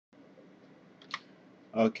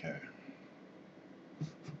Okay.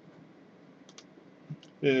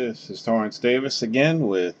 This is Torrance Davis again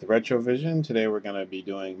with Retrovision. Today we're going to be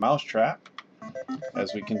doing Mousetrap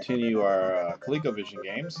as we continue our Colecovision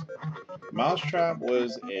games. Mousetrap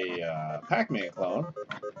was a Pac-Man clone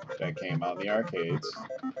that came out in the arcades.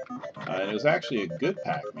 And it was actually a good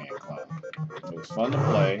Pac-Man clone. It was fun to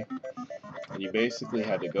play, and you basically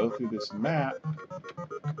had to go through this map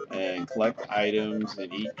and collect items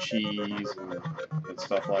and eat cheese and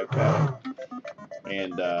stuff like that.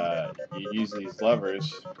 And you use these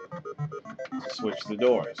levers to switch the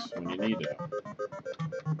doors when you needed them.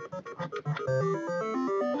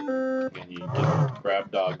 And you can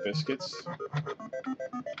grab dog biscuits,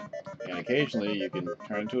 and occasionally you can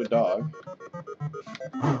turn into a dog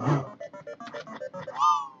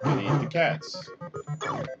and eat the cats.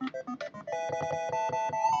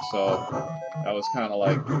 So that was kind of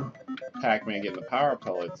like Pac-Man getting the power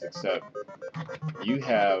pellets, except you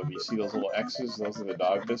see those little X's, those are the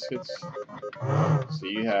dog biscuits. So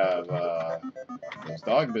you have those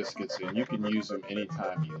dog biscuits, and you can use them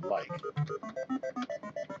anytime you like.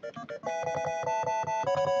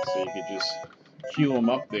 So you could just queue them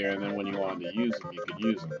up there, and then when you wanted to use them, you could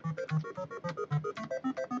use them.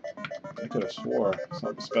 I could have swore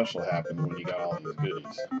something special happened when you got all these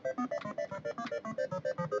goodies.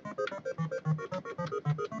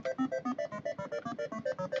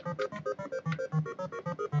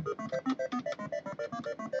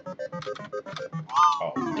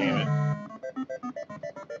 Oh, damn it.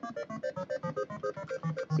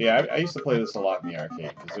 So yeah, I used to play this a lot in the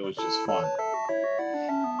arcade because it was just fun.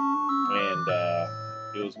 And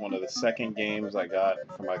it was one of the second games I got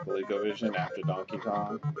for my Colecovision after Donkey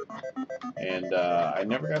Kong. And I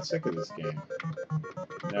never got sick of this game.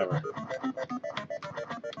 Never.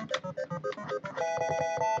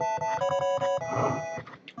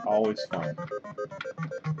 Always fun.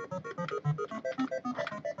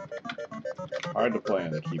 Hard to play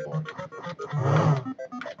on the keyboard.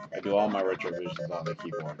 I do all my Retrovisions on the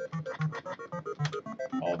keyboard.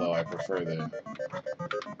 Although I prefer the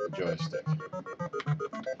joystick.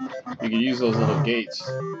 You can use those little gates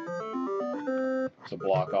to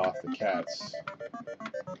block off the cats.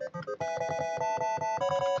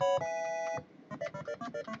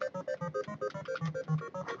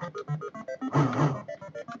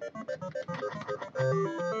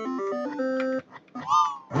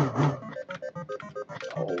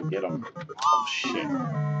 Oh, get him. Oh, shit.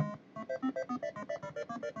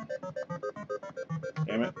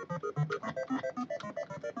 Damn it.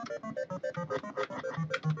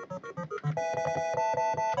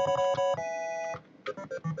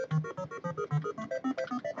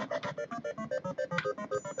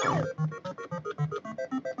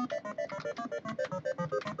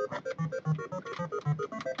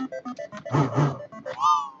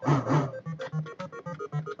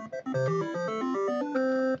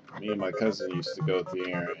 Me and my cousin used to go through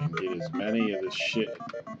here and get as many of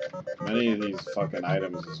these fucking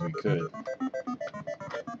items as we could.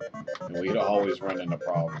 And we'd always run into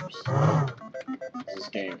problems. This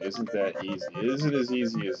game isn't that easy. It isn't as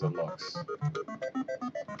easy as it looks.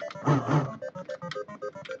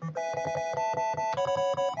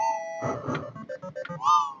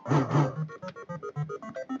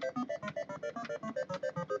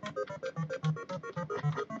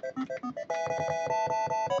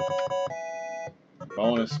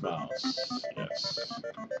 Bonus mouse, yes.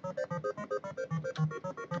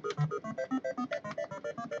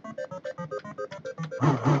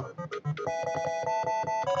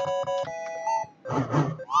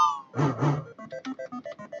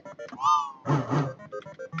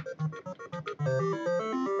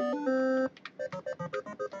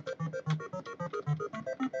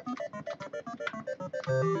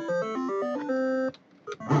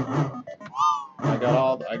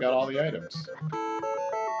 I got all the items.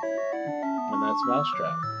 And that's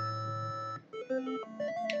Mousetrap.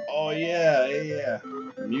 Oh yeah.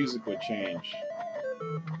 The music would change.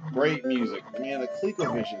 Great music. Man, the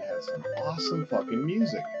ColecoVision has some awesome fucking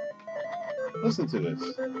music. Listen to this.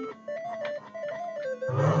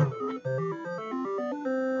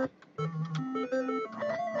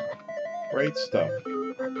 Great stuff.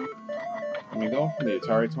 I mean, going from the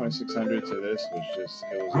Atari 2600 to this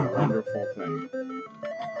it was a wonderful thing.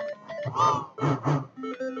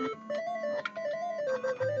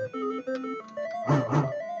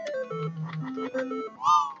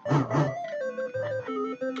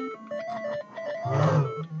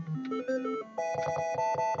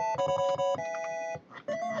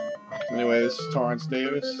 Anyway, this is Torrance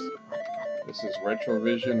Davis. This is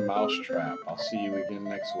Retrovision Mousetrap. I'll see you again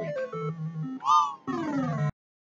next week.